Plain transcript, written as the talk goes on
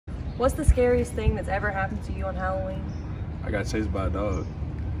What's the scariest thing that's ever happened to you on Halloween? I got chased by a dog.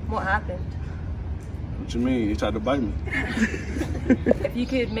 What happened? What you mean? He tried to bite me. If you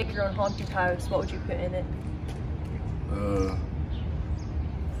could make your own haunted house, what would you put in it?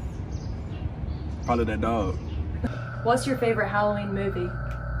 Probably that dog. What's your favorite Halloween movie?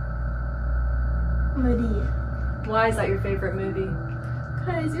 Madea. Why is that your favorite movie?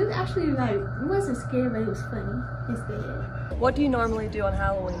 Cause it was actually like, it wasn't scary, but it was funny instead. What do you normally do on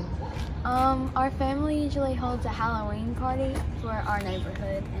Halloween? Our family usually holds a Halloween party for our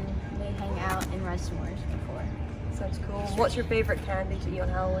neighborhood, and we hang out in Rushmore's before. Sounds cool. What's your favorite candy to eat on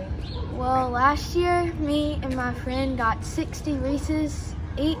Halloween? Well, last year, me and my friend got 60 Reese's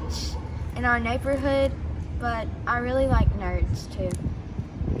each in our neighborhood, but I really like Nerds too.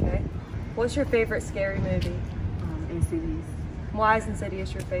 Okay. What's your favorite scary movie? Insidious. Why is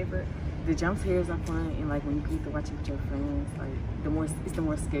Insidious your favorite? The jump scares are fun, and like when you get to watch it with your friends, like the more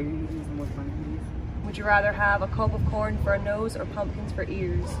scary it is, the more fun it is. Would you rather have a cob of corn for a nose or pumpkins for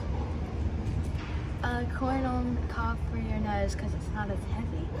ears? Corn on the cob for your nose because it's not as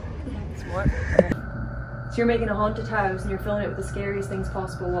heavy. Smart. So you're making a haunted house and you're filling it with the scariest things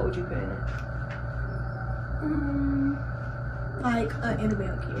possible. What would you put in it? Like an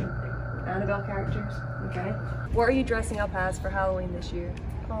Annabelle character. Annabelle characters? Okay. What are you dressing up as for Halloween this year?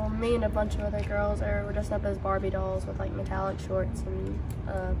 Me and a bunch of other girls are dressed up as Barbie dolls with like metallic shorts and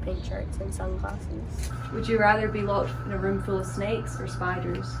pink shirts and sunglasses. Would you rather be locked in a room full of snakes or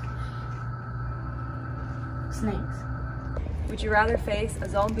spiders? Snakes. Would you rather face a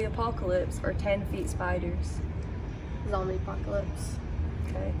zombie apocalypse or 10 feet spiders? Zombie apocalypse.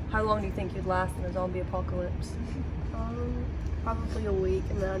 Okay. How long do you think you'd last in a zombie apocalypse? Probably a week,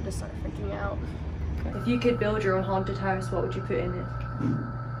 and then I'd just start freaking out. Okay. If you could build your own haunted house, what would you put in it?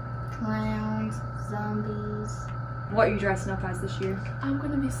 Clowns, zombies. What are you dressing up as this year? I'm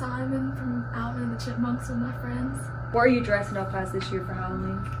gonna be Simon from Alvin and the Chipmunks with my friends. What are you dressing up as this year for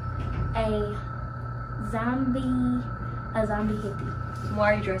Halloween? A zombie hippie.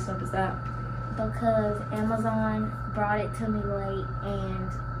 Why are you dressing up as that? Because Amazon brought it to me late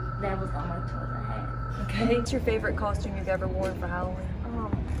and that was all my choice I had. Okay. What's your favorite costume you've ever worn for Halloween?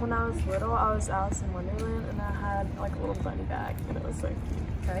 When I was little, I was Alice in Wonderland, and I had like a little bunny bag, and it was so cute.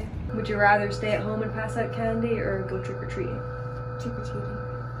 Okay. Would you rather stay at home and pass out candy or go trick-or-treating? Trick-or-treating.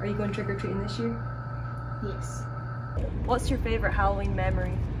 Are you going trick-or-treating this year? Yes. What's your favorite Halloween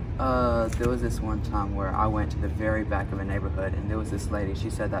memory? There was this one time where I went to the very back of a neighborhood, and there was this lady. She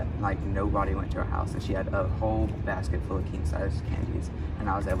said that like nobody went to her house, and she had a whole basket full of king-size candies, and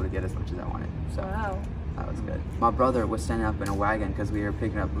I was able to get as much as I wanted. So Wow. that was good. My brother was standing up in a wagon because we were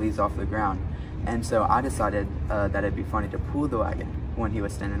picking up leaves off the ground, and so I decided that it'd be funny to pull the wagon when he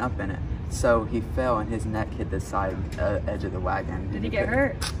was standing up in it. So he fell, and his neck hit the side edge of the wagon. Did he get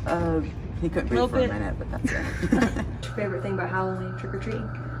hurt? He couldn't breathe for a minute, but that's it. What's your favorite thing about Halloween trick-or-treating?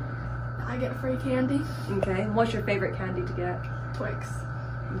 I get free candy. Okay. And what's your favorite candy to get? Twix.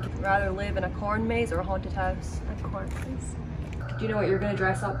 Would you rather live in a corn maze or a haunted house? A corn maze. Do you know what you're going to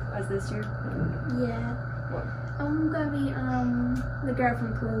dress up as this year? Yeah. What? I'm gonna be the girl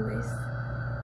from Clueless.